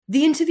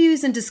The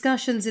interviews and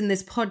discussions in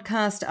this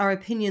podcast are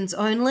opinions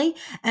only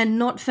and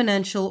not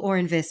financial or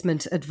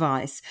investment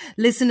advice.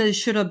 Listeners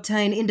should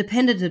obtain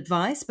independent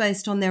advice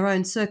based on their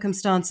own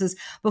circumstances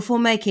before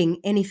making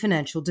any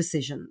financial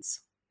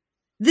decisions.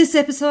 This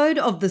episode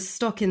of the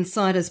Stock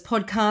Insiders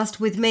podcast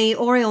with me,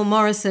 Oriel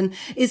Morrison,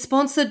 is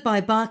sponsored by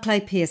Barclay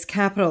Pearce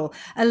Capital,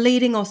 a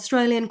leading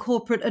Australian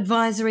corporate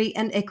advisory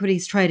and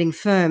equities trading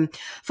firm.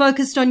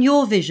 Focused on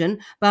your vision,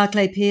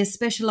 Barclay Pearce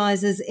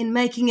specialises in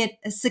making it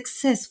a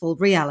successful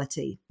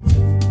reality.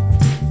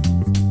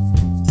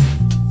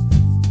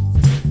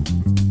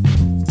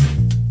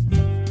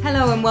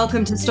 Hello and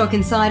welcome to Stock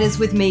Insiders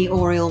with me,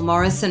 Oriel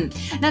Morrison.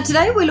 Now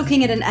today we're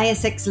looking at an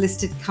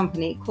ASX-listed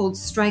company called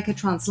Straker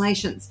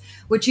Translations,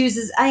 which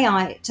uses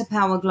AI to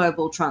power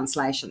global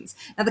translations.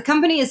 Now the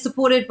company is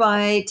supported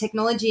by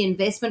technology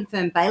investment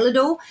firm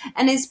Bailador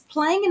and is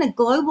playing in a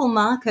global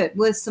market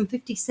worth some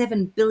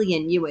 $57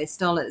 billion US.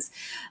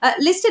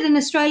 Listed in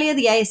Australia,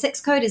 the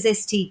ASX code is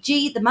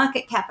STG. The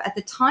market cap at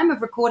the time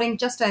of recording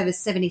just over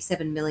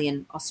 77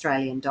 million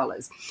Australian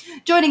dollars.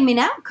 Joining me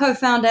now,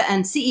 co-founder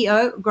and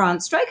CEO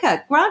Grant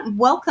Straker. Grant,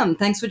 welcome.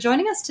 Thanks for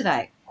joining us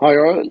today. Hi,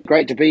 Oriel.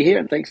 Great to be here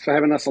and thanks for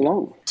having us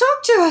along.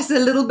 Talk to us a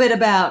little bit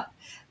about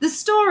the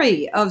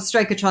story of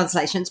Straker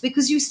Translations,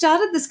 because you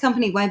started this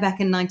company way back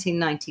in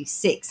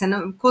 1996. And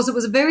of course, it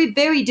was a very,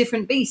 very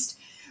different beast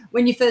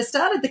when you first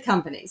started the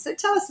company. So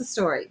tell us the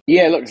story.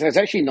 Yeah, look, so it's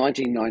actually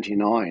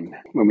 1999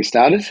 when we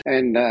started.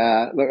 And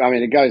look, I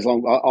mean, it goes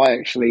long. I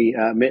actually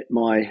met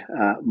my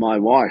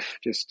wife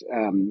just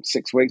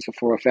 6 weeks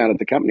before I founded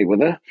the company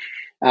with her.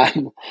 I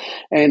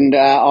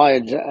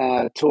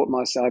had taught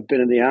myself, I'd been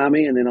in the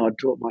army, and then I'd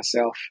taught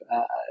myself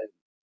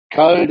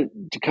code,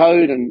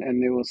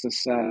 and there was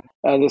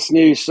this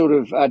new sort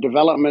of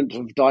development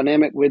of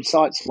dynamic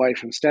websites away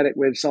from static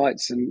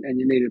websites, and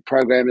you needed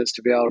programmers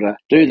to be able to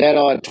do that.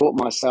 I taught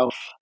myself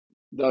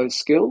those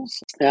skills,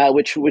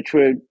 which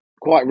were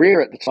quite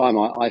rare at the time,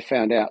 I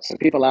found out. So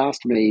people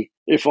asked me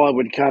if I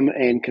would come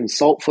and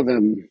consult for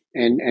them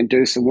and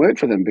do some work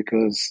for them,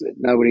 because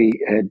nobody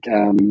had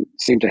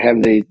seemed to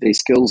have these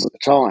skills at the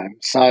time.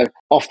 So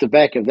off the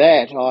back of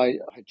that, I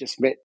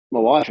just met my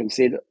wife and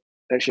said,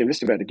 actually, I'm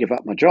just about to give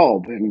up my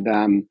job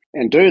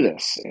and do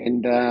this.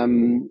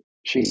 And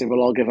she said,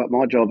 well, I'll give up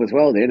my job as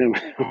well then.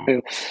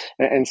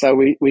 And so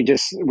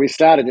we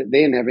started it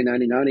then, having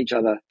only known each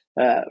other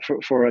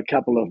for a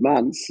couple of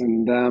months.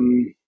 And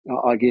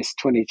I guess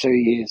 22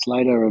 years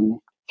later, and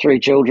 3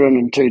 children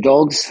and 2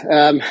 dogs,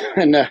 and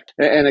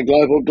a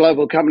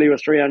global company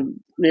with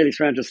nearly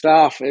 300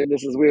 staff. And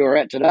this is where we're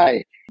at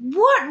today.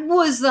 What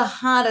was the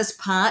hardest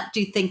part, do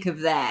you think,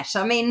 of that?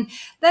 I mean,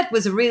 that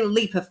was a real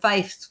leap of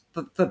faith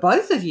for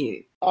both of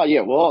you. Oh, yeah,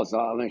 it was.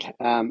 I mean,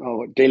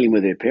 dealing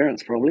with their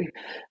parents, probably.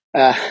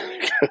 That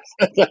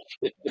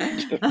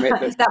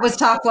was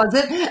tough, was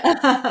it?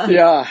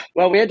 Yeah.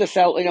 Well, we had to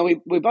sell.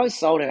 We both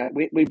sold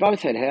we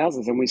both had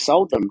houses, and we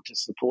sold them to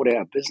support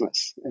our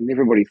business. And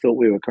everybody thought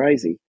we were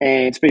crazy,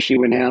 and especially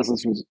when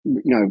houses was,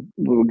 we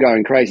were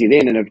going crazy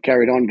then, and have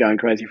carried on going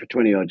crazy for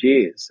 20 odd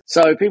years.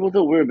 So people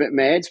thought we were a bit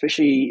mad,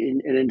 especially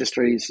in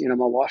industries. My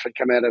wife had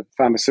come out of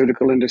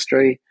pharmaceutical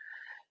industry.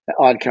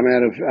 I'd come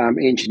out of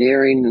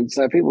engineering, and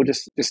so people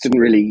just didn't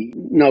really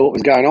know what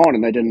was going on,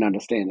 and they didn't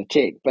understand the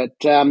tech. But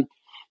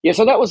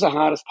so that was the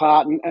hardest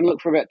part. And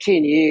look, for about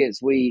 10 years,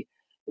 the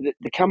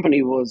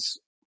company was.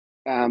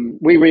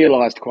 We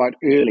realised quite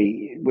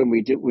early when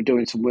were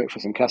doing some work for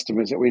some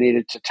customers that we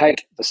needed to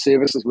take the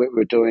services we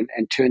were doing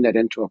and turn that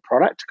into a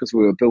product, because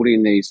we were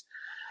building these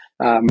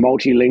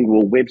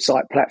multilingual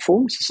website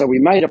platforms. So we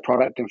made a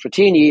product, and for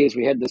 10 years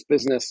we had this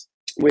business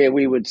where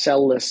we would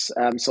sell this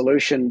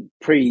solution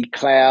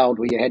pre-cloud,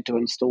 where you had to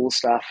install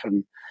stuff,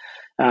 and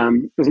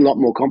it was a lot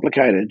more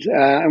complicated.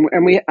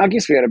 I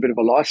guess we had a bit of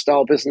a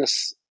lifestyle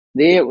business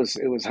there. It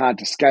was hard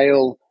to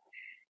scale,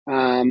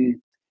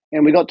 and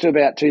we got to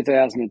about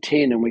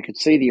 2010, and we could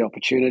see the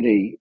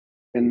opportunity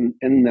in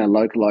the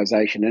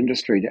localization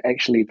industry to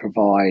actually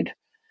provide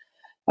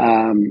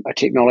a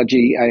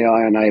technology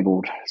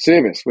AI-enabled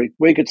service.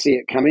 We could see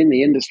it coming.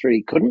 The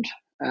industry couldn't.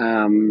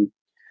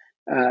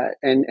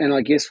 And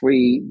I guess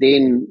we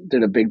then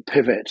did a big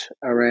pivot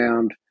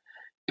around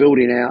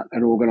building out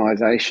an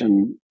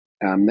organisation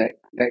that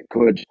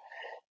could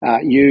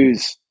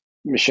use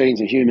machines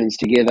and humans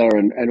together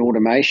and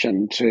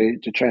automation to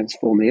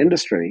transform the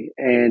industry.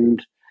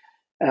 And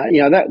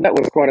that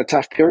was quite a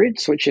tough period,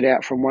 switch it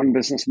out from one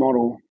business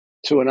model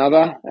to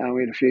another.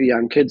 We had a few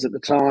young kids at the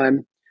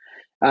time.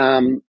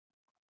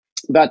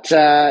 But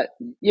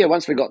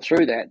once we got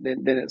through that,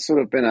 then it's sort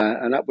of been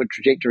an upward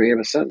trajectory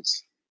ever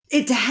since.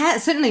 It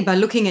has, certainly, by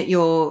looking at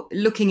your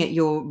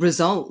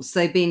results,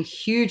 they've been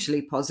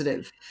hugely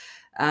positive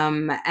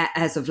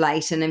as of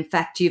late. And in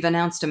fact, you've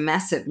announced a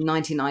massive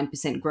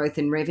 99% growth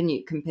in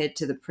revenue compared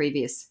to the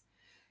previous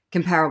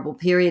comparable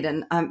period.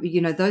 And,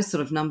 those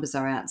sort of numbers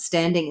are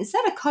outstanding. Is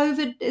there a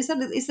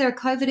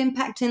COVID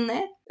impact in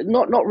there?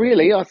 Not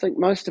really. I think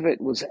most of it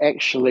was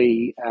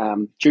actually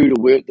due to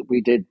work that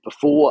we did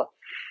before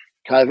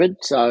COVID.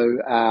 So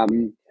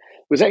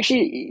was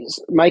actually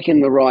making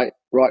the right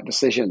right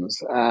decisions.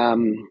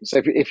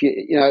 So if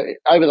you know,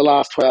 over the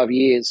last 12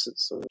 years,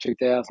 since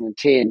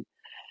 2010,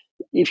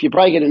 if you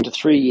break it into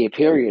 3-year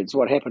periods,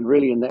 what happened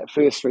really in that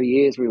first 3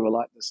 years, we were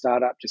like the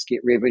startup, just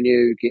get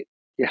revenue,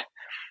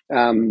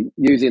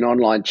 using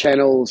online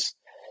channels.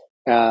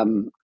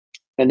 And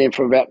then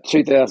from about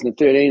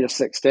 2013 to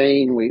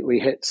 16, we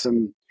hit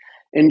some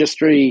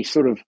industry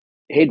sort of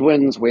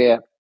headwinds where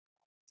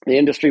the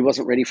industry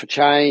wasn't ready for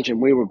change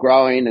and we were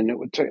growing and it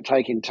would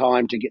taking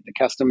time to get the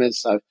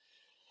customers. So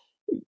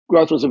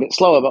growth was a bit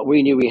slower, but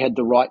we knew we had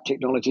the right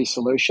technology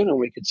solution and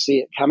we could see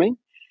it coming.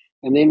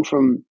 And then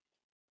from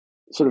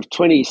sort of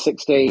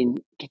 2016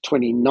 to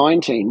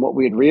 2019, what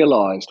we had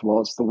realized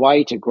was the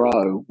way to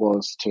grow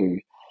was to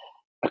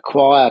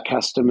acquire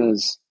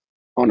customers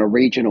on a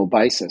regional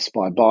basis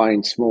by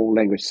buying small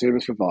language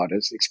service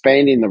providers,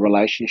 expanding the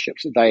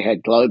relationships that they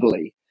had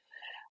globally,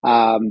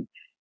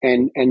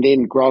 and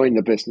then growing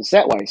the business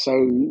that way.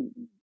 So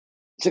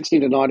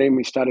 16 to 19,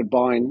 we started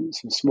buying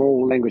some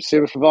small language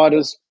service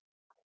providers,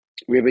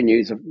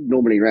 revenues of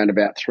normally around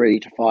about 3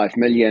 to 5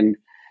 million,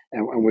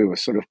 and we were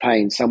sort of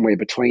paying somewhere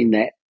between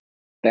that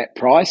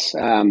price,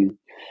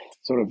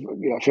 sort of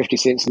 50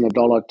 cents in the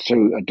dollar to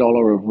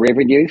 $1 of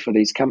revenue for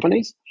these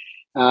companies.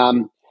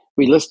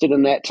 We listed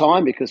in that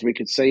time because we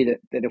could see that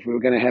if we were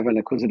going to have an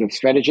acquisitive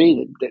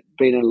strategy, that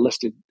being in a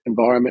listed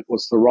environment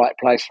was the right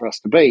place for us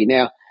to be.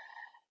 Now,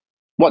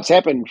 what's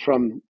happened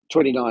from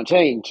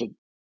 2019 to today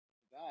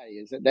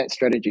is that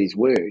strategy's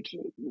worked.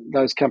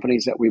 Those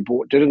companies that we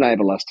bought did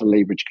enable us to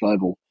leverage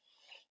global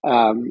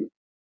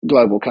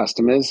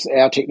customers.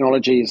 Our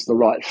technology is the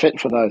right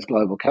fit for those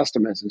global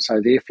customers, and so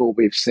therefore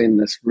we've seen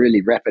this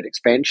really rapid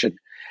expansion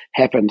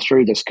happen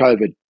through this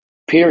COVID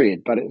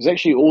period. But it was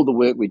actually all the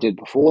work we did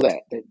before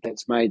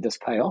that's made this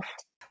pay off.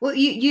 Well,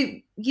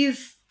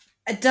 you've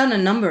done a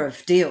number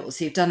of deals.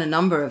 You've done a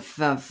number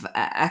of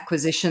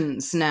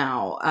acquisitions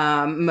now.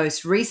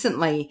 Most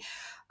recently,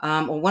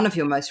 or one of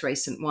your most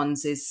recent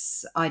ones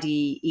is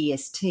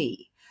IDEST.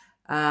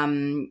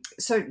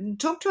 So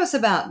talk to us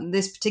about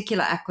this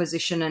particular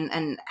acquisition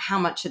and how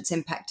much it's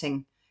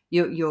impacting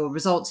your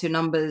results, your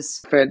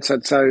numbers.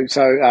 So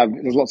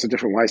there's lots of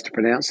different ways to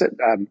pronounce it.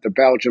 The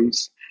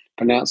Belgians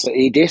pronounce it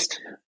IDEST,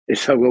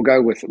 so we'll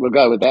go with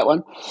that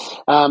one.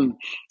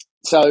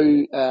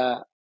 So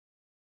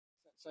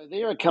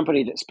they're a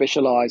company that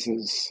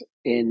specialises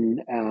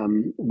in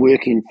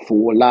working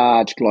for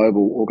large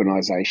global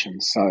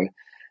organisations. So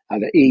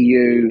the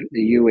EU,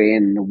 the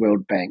UN, the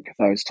World Bank,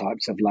 those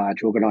types of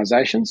large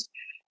organisations.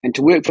 And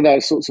to work for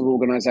those sorts of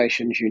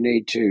organisations, you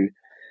need to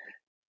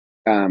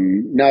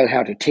know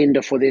how to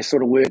tender for their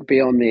sort of work,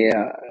 be on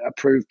their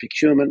approved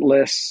procurement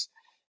lists,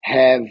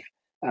 have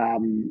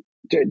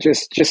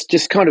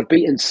just kind of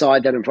be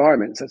inside that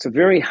environment. So it's a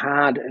very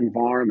hard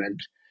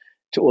environment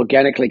to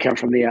organically come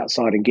from the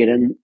outside and get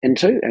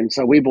into. And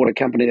so we bought a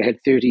company that had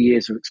 30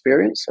 years of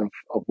experience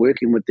of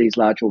working with these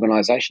large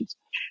organisations.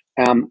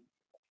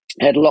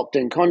 Had locked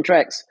in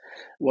contracts,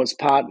 was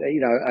part,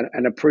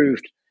 an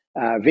approved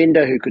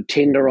vendor who could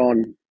tender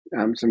on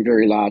some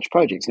very large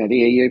projects. Now, the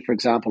EU, for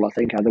example, I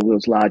think are the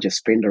world's largest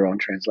spender on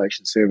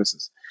translation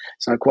services.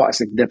 So quite a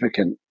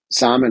significant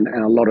sum and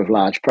a lot of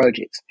large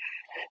projects.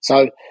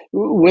 So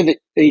with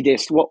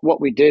IDEST,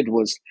 what we did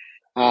was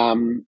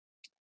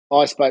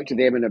I spoke to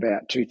them in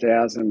about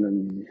 2000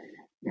 and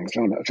I'm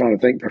trying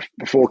to think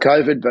before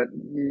COVID, but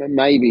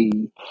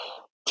maybe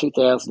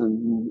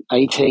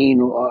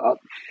 2018.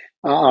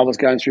 I was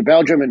going through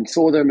Belgium and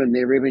saw them, and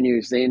their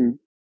revenues then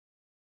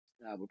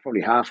were probably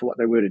half of what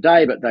they were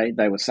today, but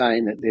they were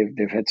saying that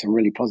they've had some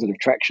really positive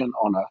traction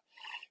on a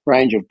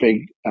range of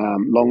big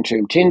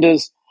long-term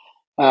tenders.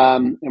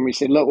 And we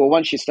said, look, well,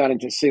 once you're starting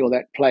to see all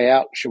that play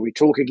out, should we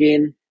talk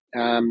again?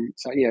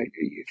 So,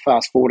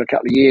 fast forward a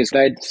couple of years,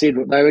 they'd said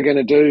what they were going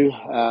to do.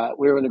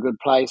 We're in a good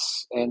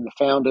place, and the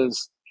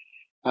founders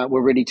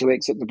were ready to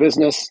exit the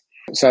business.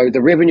 So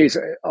the revenues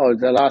of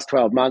the last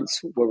 12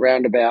 months were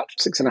around about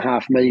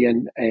 6.5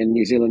 million in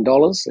New Zealand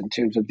dollars in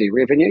terms of their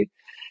revenue.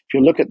 If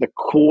you look at the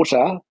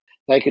quarter,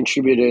 they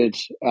contributed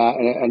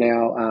in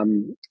our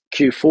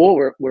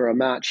Q4, we're a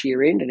March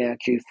year end, in our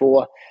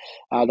Q4,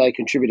 they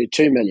contributed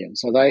 2 million.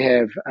 So they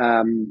have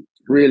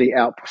really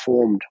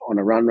outperformed on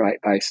a run rate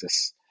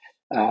basis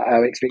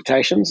our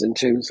expectations in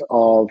terms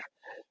of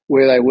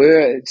where they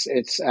were.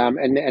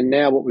 And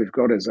now what we've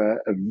got is a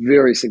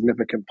very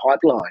significant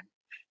pipeline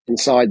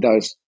inside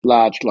those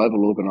large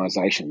global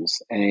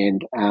organisations,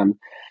 and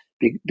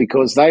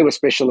because they were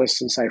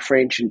specialists in, say,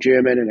 French and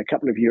German and a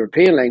couple of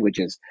European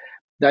languages,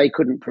 they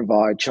couldn't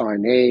provide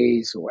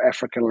Chinese or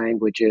African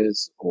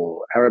languages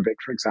or Arabic,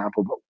 for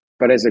example.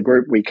 But as a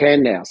group, we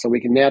can now. So we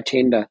can now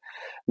tender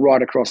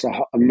right across a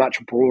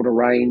much broader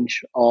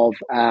range of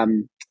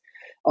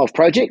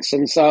projects,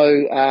 and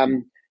so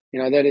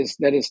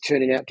that is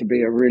turning out to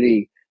be a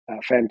really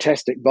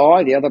fantastic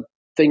buy. The other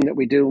thing that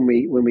we do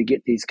when we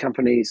get these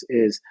companies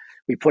is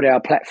we put our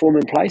platform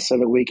in place so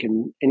that we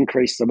can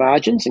increase the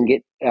margins and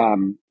get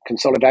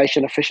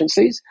consolidation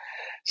efficiencies.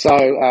 So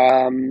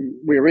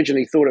we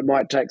originally thought it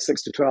might take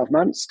 6 to 12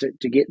 months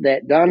to get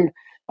that done.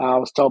 I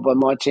was told by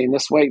my team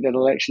this week that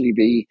it'll actually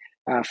be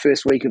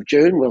first week of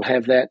June. We'll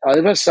have that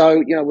over.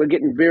 So, we're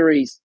getting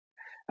very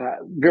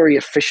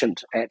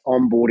efficient at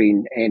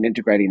onboarding and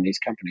integrating these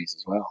companies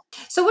as well.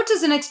 So what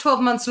does the next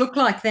 12 months look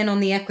like then on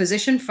the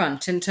acquisition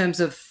front in terms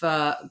of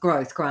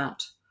growth,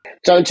 Grant?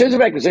 So in terms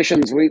of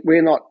acquisitions,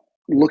 we're not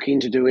looking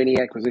to do any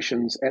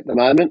acquisitions at the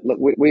moment. Look,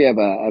 we have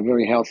a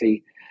very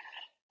healthy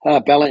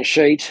balance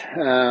sheet,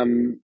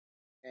 and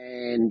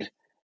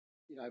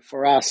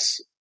for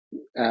us,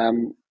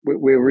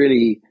 we're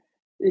really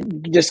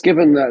just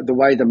given the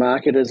way the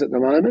market is at the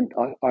moment.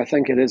 I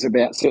think it is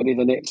about certainly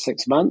the next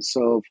 6 months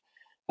of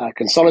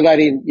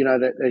consolidating.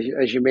 That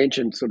as you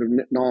mentioned, sort of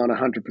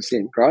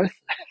 100% growth.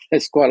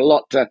 There's quite a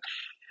lot to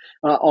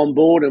on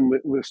board, and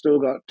we've still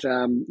got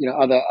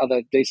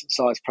other decent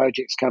sized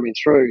projects coming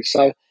through.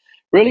 So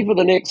really for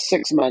the next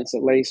 6 months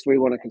at least, we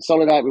want to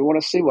consolidate. We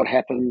want to see what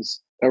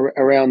happens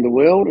around the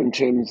world in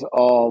terms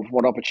of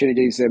what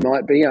opportunities there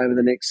might be over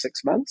the next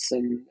 6 months,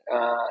 and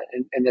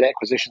in that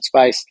acquisition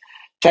space,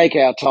 take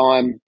our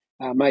time,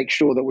 make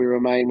sure that we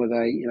remain with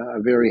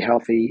a very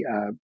healthy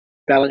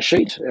balance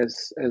sheet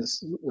as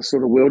the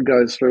sort of world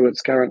goes through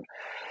its current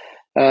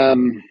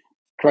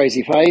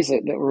crazy phase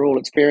that we're all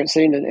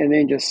experiencing, and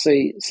then just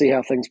see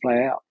how things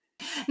play out.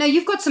 Now,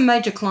 you've got some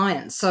major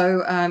clients,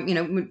 so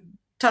we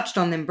touched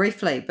on them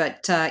briefly,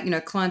 but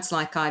clients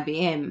like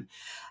IBM.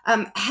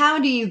 How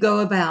do you go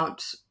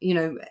about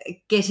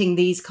getting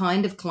these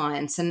kind of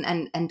clients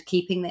and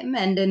keeping them,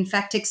 and in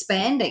fact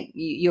expanding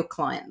your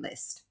client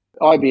list?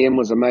 IBM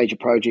was a major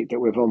project that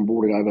we've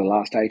onboarded over the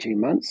last 18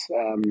 months,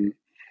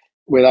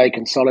 where they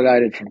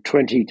consolidated from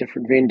 20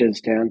 different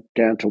vendors down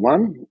to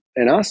one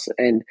in us,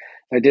 and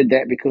they did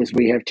that because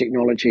we have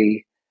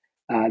technology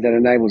that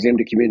enables them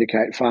to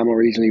communicate far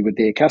more easily with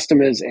their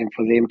customers and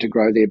for them to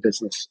grow their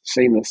business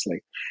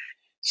seamlessly.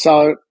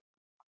 So,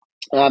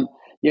 the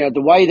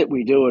way that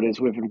we do it is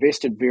we've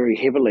invested very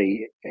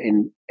heavily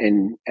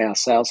in our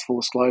sales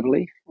force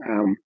globally.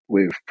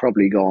 We've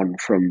probably gone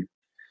from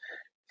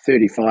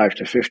 35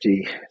 to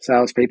 50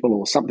 salespeople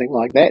or something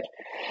like that.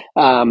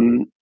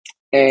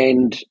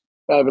 And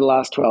over the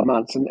last 12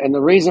 months. And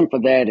the reason for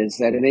that is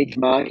that in each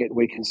market,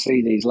 we can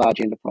see these large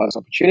enterprise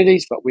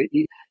opportunities, but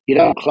you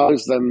don't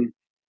close them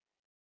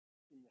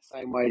in the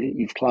same way that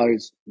you've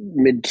closed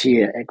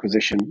mid-tier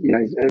acquisition,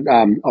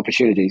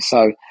 opportunities.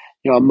 So,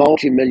 a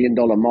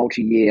multi-million-dollar,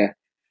 multi-year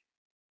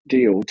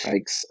deal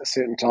takes a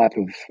certain type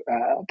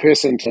of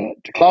person to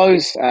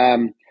close.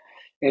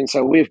 And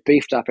so we've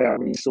beefed up our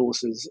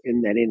resources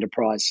in that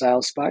enterprise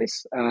sales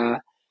space.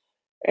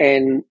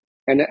 And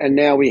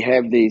now we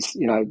have these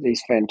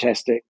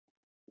fantastic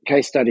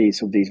case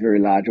studies of these very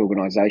large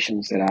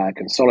organisations that are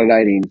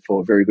consolidating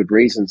for very good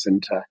reasons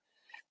into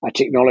a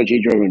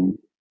technology-driven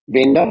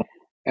vendor.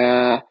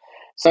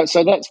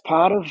 So that's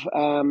part of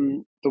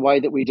the way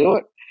that we do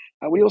it.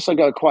 We also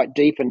go quite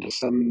deep into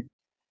some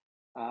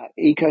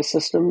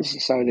ecosystems.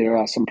 So there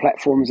are some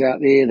platforms out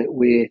there that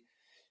we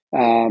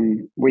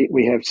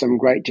have some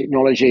great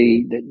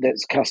technology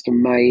that's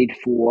custom made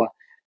for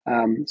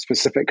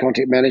specific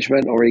content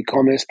management or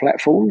e-commerce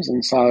platforms,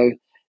 and so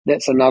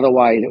that's another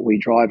way that we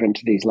drive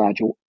into these large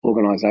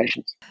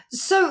organisations.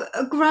 So,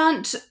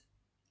 Grant,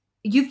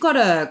 you've got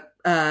a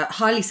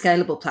highly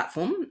scalable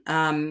platform.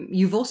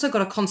 You've also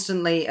got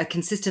a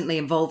consistently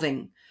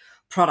evolving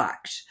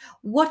product.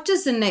 What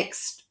does the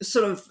next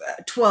sort of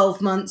 12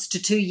 months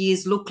to 2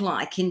 years look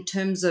like in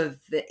terms of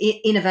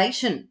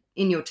innovation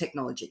in your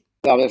technology?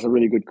 Oh, that's a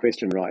really good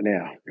question right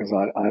now, because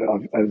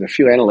a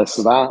few analysts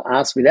have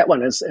asked me that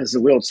one as the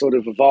world sort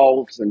of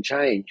evolves and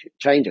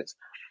changes.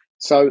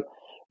 So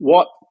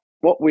what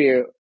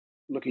we're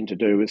looking to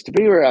do is to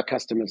be where our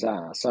customers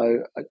are.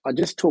 So I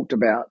just talked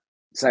about,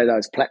 say,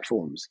 those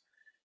platforms.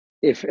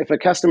 If a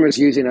customer is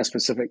using a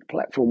specific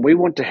platform, we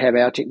want to have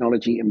our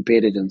technology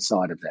embedded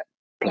inside of that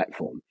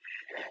platform.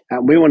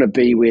 We want to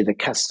be where the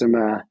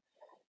customer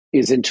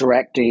is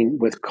interacting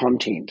with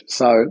content.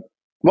 So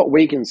what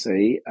we can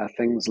see are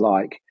things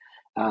like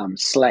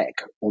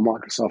Slack or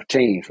Microsoft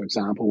Teams, for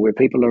example, where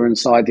people are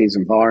inside these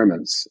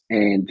environments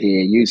and they're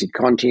using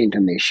content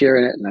and they're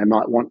sharing it and they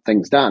might want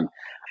things done.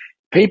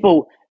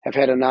 People have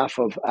had enough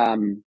of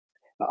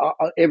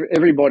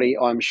everybody,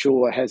 I'm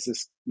sure, has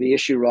the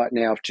issue right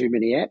now of too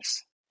many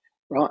apps,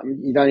 right?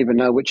 You don't even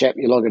know which app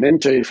you're logging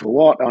into for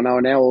what. I know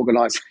in our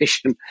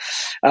organisation,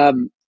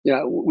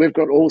 we've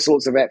got all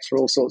sorts of apps for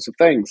all sorts of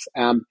things.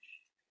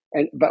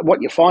 But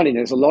what you're finding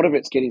is a lot of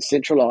it's getting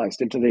centralized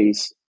into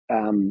these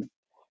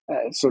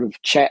sort of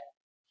chat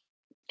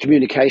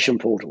communication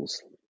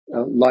portals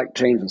like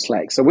Teams and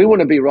Slack. So we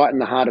want to be right in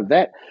the heart of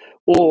that,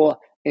 or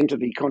into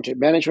the content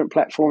management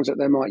platforms that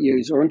they might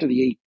use, or into the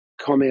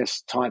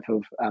e-commerce type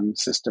of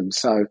system.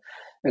 So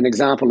an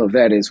example of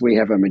that is we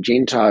have a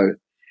Magento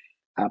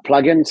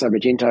plugin. So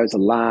Magento is a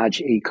large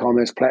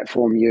e-commerce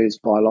platform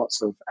used by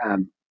lots of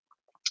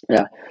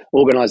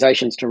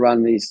organizations to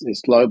run these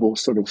global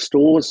sort of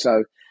stores.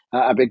 So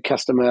a big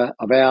customer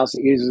of ours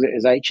that uses it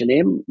is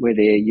H&M, where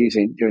they're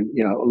doing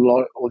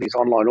all these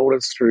online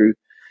orders through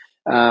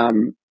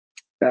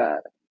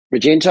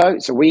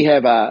Magento. So we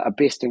have a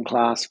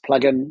best-in-class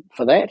plugin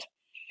for that.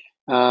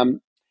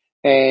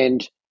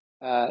 And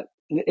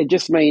it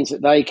just means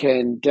that they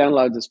can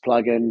download this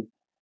plugin,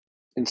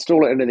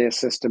 install it into their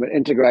system. It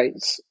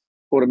integrates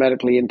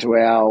automatically into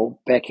our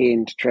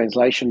back-end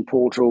translation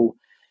portal.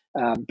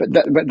 But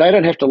they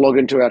don't have to log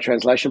into our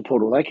translation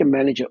portal. They can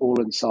manage it all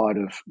inside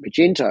of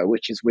Magento,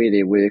 which is where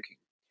they're working.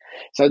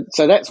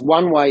 So that's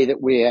one way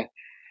that we're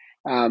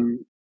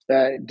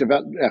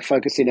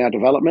focusing our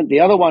development.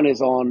 The other one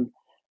is on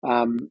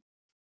moving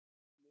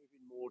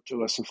more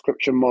to a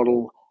subscription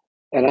model,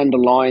 an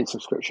underlying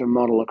subscription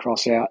model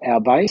across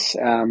our base.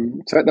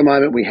 So at the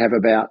moment, we have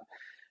about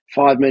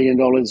 $5 million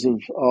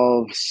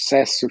of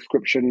SaaS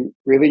subscription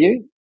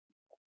revenue.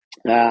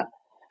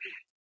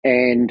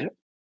 And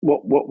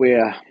what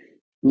we're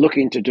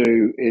looking to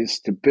do is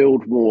to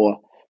build more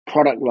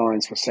product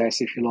lines for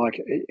SaaS, if you like,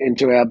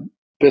 into our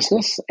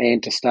business,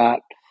 and to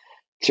start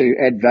to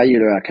add value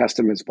to our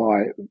customers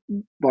by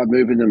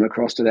moving them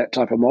across to that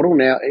type of model.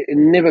 Now, it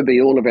never be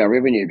all of our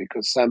revenue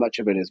because so much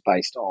of it is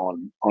based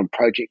on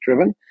project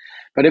driven.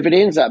 But if it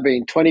ends up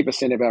being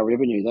 20% of our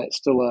revenue, that's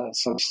still a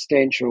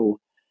substantial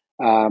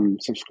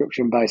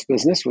subscription based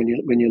business. When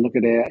you look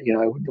at our,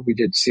 we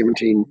did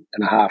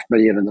 17.5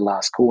 million in the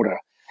last quarter.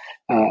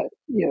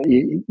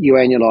 You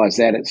annualize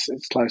that,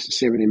 it's close to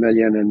 70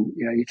 million, and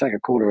you take a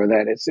quarter of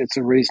that, it's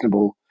a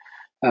reasonable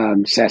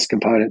SaaS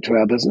component to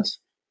our business.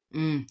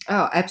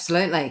 Oh,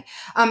 absolutely.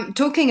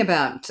 Talking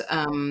about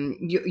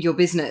your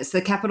business,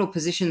 the capital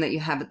position that you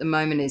have at the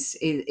moment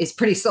is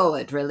pretty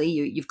solid, really.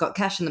 You've got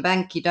cash in the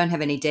bank, you don't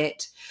have any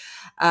debt.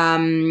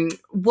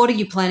 What are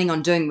you planning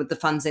on doing with the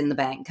funds in the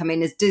bank? I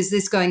mean, is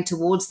this going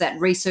towards that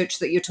research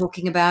that you're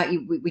talking about?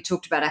 We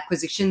talked about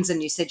acquisitions,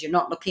 and you said you're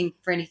not looking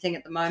for anything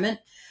at the moment.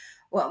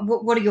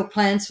 What are your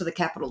plans for the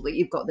capital that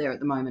you've got there at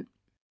the moment?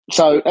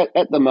 So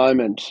at the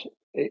moment,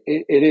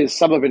 it is,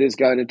 some of it is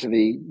going into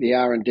the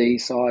R&D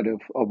side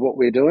of what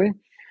we're doing.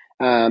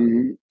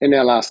 In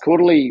our last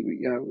quarterly,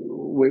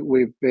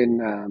 we've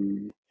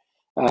been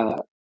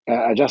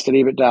adjusted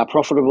EBITDA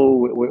profitable.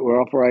 We're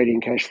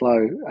operating cash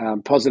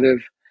flow positive.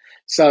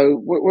 So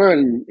we're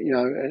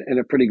in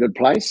a pretty good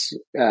place.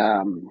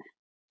 And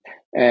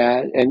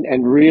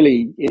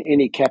really,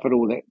 any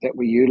capital that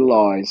we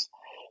utilise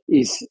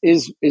is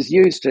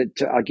used to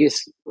I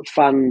guess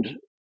fund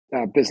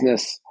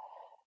business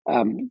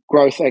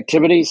growth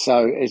activities.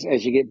 So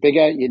as you get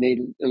bigger, you need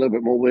a little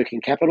bit more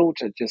working capital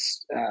to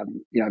just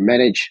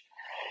manage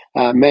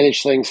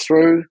things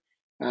through.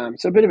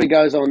 So a bit of it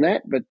goes on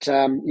that, but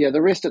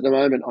the rest at the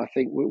moment, I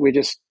think we're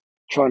just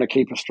trying to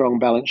keep a strong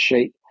balance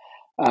sheet,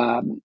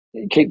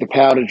 keep the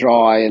powder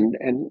dry,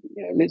 and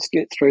let's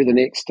get through the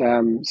next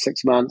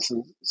 6 months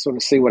and sort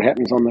of see what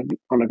happens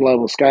on a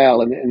global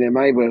scale. And there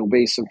may well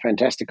be some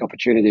fantastic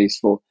opportunities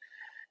for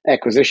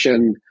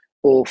acquisition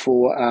or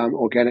for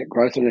organic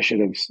growth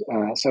initiatives.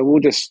 So we'll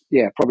just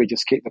probably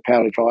just keep the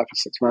powder dry for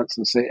 6 months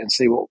and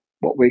see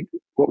what we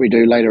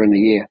do later in the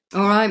year.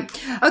 All right.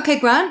 Okay,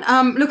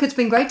 Grant. Look, it's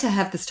been great to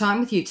have this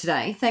time with you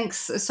today.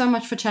 Thanks so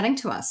much for chatting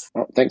to us.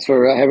 Thanks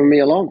for having me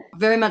along.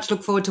 Very much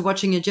look forward to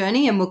watching your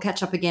journey, and we'll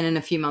catch up again in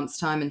a few months'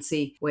 time and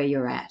see where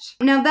you're at.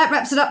 Now, that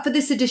wraps it up for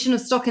this edition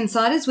of Stock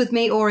Insiders with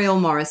me, Oriel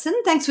Morrison.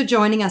 Thanks for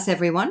joining us,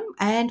 everyone,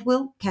 and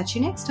we'll catch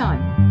you next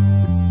time.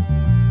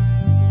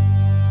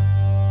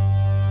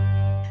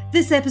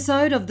 This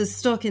episode of the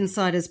Stock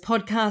Insiders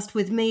podcast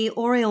with me,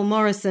 Oriel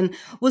Morrison,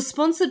 was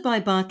sponsored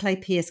by Barclay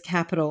Pearce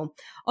Capital,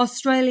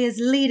 Australia's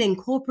leading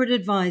corporate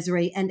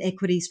advisory and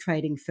equities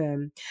trading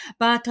firm.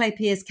 Barclay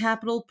Pearce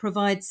Capital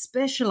provides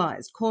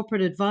specialised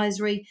corporate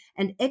advisory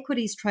and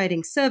equities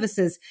trading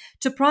services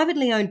to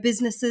privately owned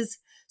businesses,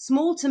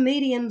 small to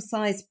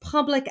medium-sized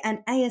public and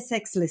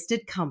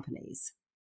ASX-listed companies.